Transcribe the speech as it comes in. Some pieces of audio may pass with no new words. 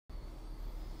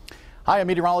Hi, I'm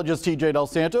meteorologist TJ Del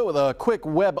Santo with a quick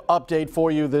web update for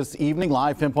you this evening.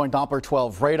 Live Pinpoint Doppler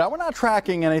 12 radar. We're not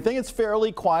tracking anything. It's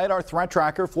fairly quiet. Our threat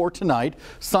tracker for tonight,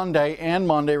 Sunday and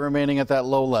Monday remaining at that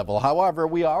low level. However,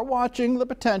 we are watching the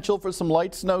potential for some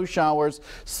light snow showers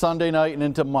Sunday night and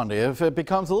into Monday. If it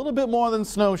becomes a little bit more than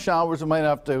snow showers, we might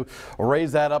have to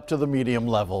raise that up to the medium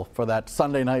level for that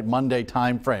Sunday night, Monday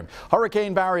time frame.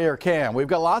 Hurricane barrier cam. We've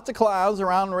got lots of clouds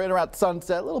around right around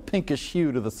sunset, a little pinkish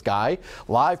hue to the sky.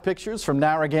 Live pictures from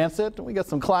Narragansett. We got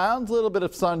some clouds, a little bit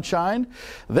of sunshine.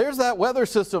 There's that weather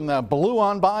system that blew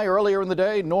on by earlier in the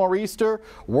day, nor'easter,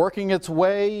 working its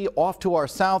way off to our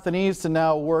south and east and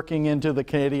now working into the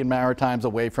Canadian Maritimes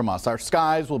away from us. Our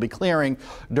skies will be clearing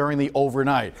during the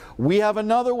overnight. We have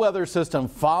another weather system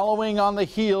following on the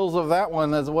heels of that one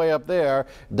that's way up there,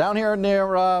 down here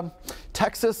near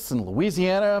Texas and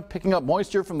Louisiana, picking up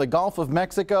moisture from the Gulf of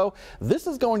Mexico. This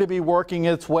is going to be working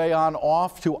its way on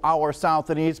off to our south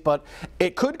and east, but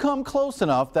it could come close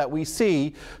enough that we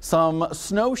see some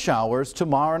snow showers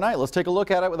tomorrow night. Let's take a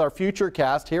look at it with our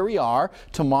Futurecast. Here we are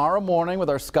tomorrow morning with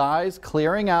our skies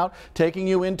clearing out, taking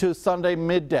you into Sunday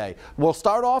midday. We'll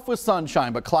start off with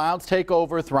sunshine, but clouds take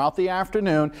over throughout the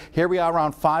afternoon. Here we are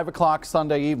around 5 o'clock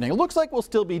Sunday evening. It looks like we'll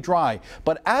still be dry,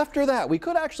 but after that, we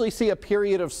could actually see a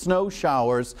period of snow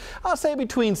showers, I'll say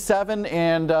between 7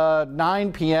 and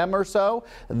 9 p.m. or so.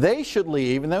 They should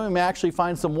leave, and then we may actually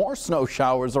find some more snow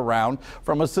showers around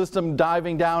from a system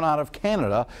diving down out of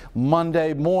Canada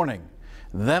Monday morning.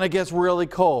 Then it gets really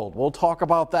cold. We'll talk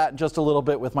about that in just a little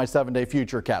bit with my 7-day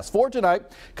Futurecast. For tonight,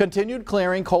 continued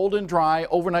clearing, cold and dry,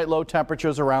 overnight low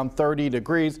temperatures around 30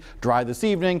 degrees, dry this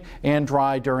evening and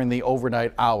dry during the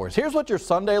overnight hours. Here's what your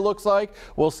Sunday looks like.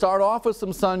 We'll start off with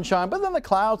some sunshine, but then the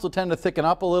clouds will tend to thicken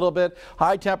up a little bit.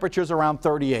 High temperatures around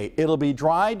 38. It'll be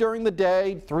dry during the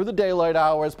day through the daylight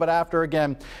hours, but after,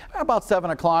 again, about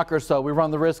 7 o'clock or so, we run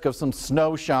the risk of some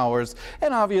snow showers.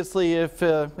 And obviously, if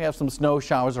we have some snow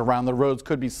showers around the roads,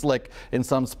 could be slick in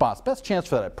some spots. Best chance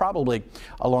for that probably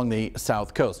along the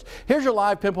south coast. Here's your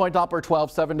live Pinpoint Doppler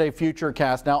 12 7-day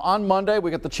Futurecast. Now on Monday we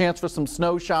get the chance for some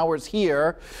snow showers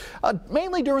here,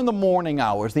 mainly during the morning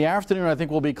hours. The afternoon I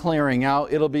think will be clearing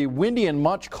out. It'll be windy and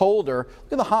much colder.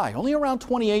 Look at the high, only around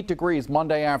 28 degrees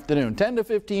Monday afternoon, 10 to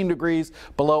 15 degrees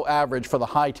below average for the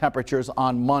high temperatures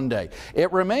on Monday.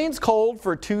 It remains cold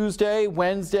for Tuesday,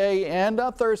 Wednesday, and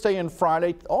Thursday and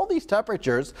Friday. All these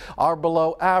temperatures are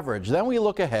below average. Then we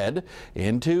look ahead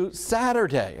into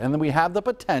Saturday, and then we have the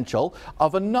potential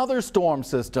of another storm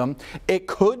system. It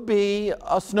could be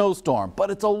a snowstorm, but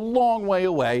it's a long way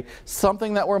away,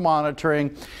 something that we're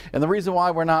monitoring. And the reason why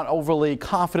we're not overly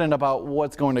confident about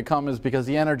what's going to come is because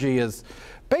the energy is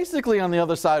basically on the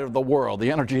other side of the world.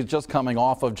 The energy is just coming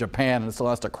off of Japan and still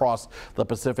has to cross the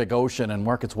Pacific Ocean and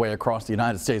work its way across the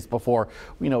United States before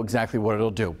we know exactly what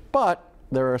it'll do. But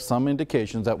there are some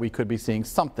indications that we could be seeing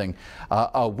something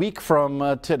a week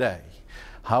from today.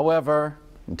 However,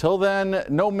 until then,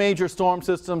 no major storm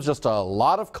systems, just a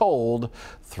lot of cold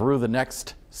through the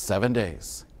next 7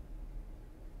 days.